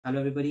Hello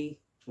everybody,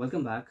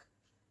 welcome back.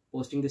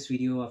 Posting this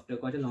video after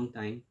quite a long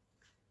time.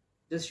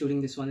 Just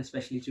shooting this one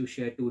especially to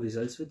share two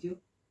results with you.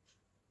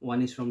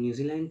 One is from New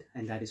Zealand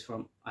and that is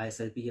from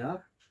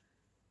Islpr.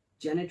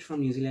 Janet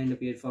from New Zealand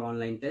appeared for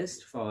online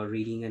test for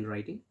reading and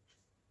writing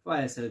for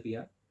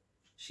Islpr.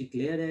 She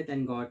cleared it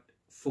and got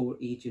 4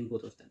 each in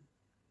both of them.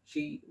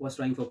 She was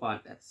trying for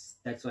part tests.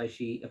 That's why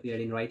she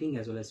appeared in writing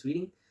as well as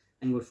reading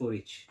and got 4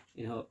 each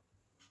in her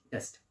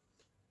test.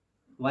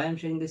 Why I'm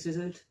sharing this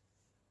result?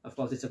 Of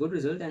course, it's a good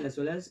result, and as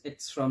well as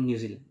it's from New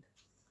Zealand.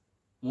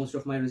 Most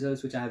of my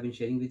results which I have been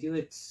sharing with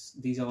you,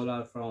 these all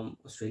are from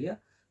Australia,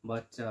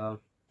 but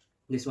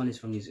this one is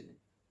from New Zealand.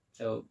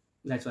 So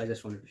that's why I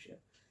just wanted to share.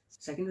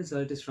 Second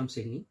result is from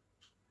Sydney.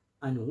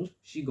 Anu,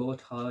 she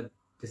got her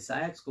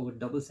desired score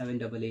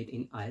 7.5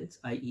 in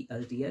IELTS,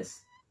 IELTS.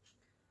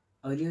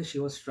 Earlier, she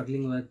was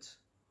struggling with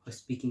her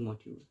speaking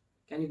module.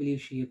 Can you believe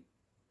she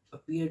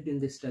appeared in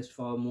this test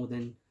for more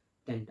than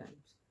 10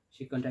 times?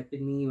 She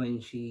contacted me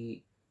when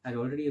she had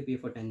already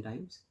appeared for 10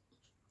 times,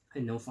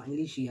 and now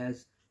finally she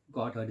has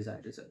got her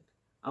desired result.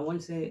 I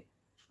won't say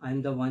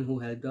I'm the one who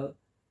helped her.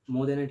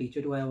 More than a teacher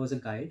too, I was a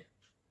guide.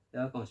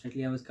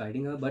 Constantly I was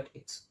guiding her, but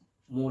it's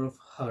more of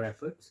her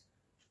efforts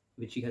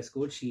which she has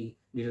scored. She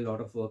did a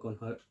lot of work on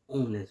her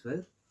own as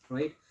well,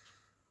 right?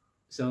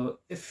 So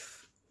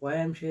why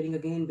I'm sharing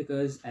again,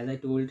 because as I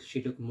told,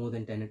 she took more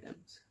than 10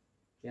 attempts.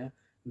 Yeah,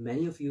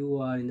 many of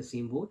you are in the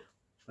same boat,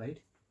 right?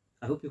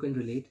 I hope you can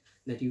relate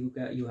that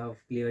you have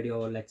cleared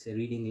your, let's say,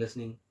 reading,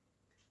 listening,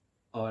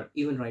 or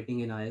even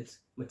writing in IELTS,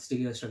 but still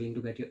you're struggling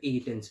to get your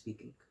 8 in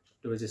speaking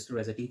to register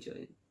as a teacher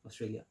in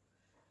Australia.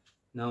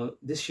 Now,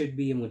 this should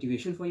be a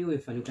motivation for you.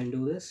 If you can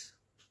do this,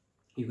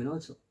 you can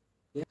also.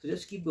 Yeah. So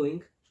just keep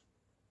going,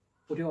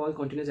 put your all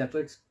continuous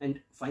efforts, and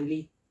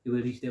finally you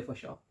will reach there for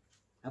sure.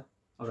 Yep.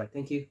 All right.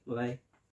 Thank you. Bye-bye.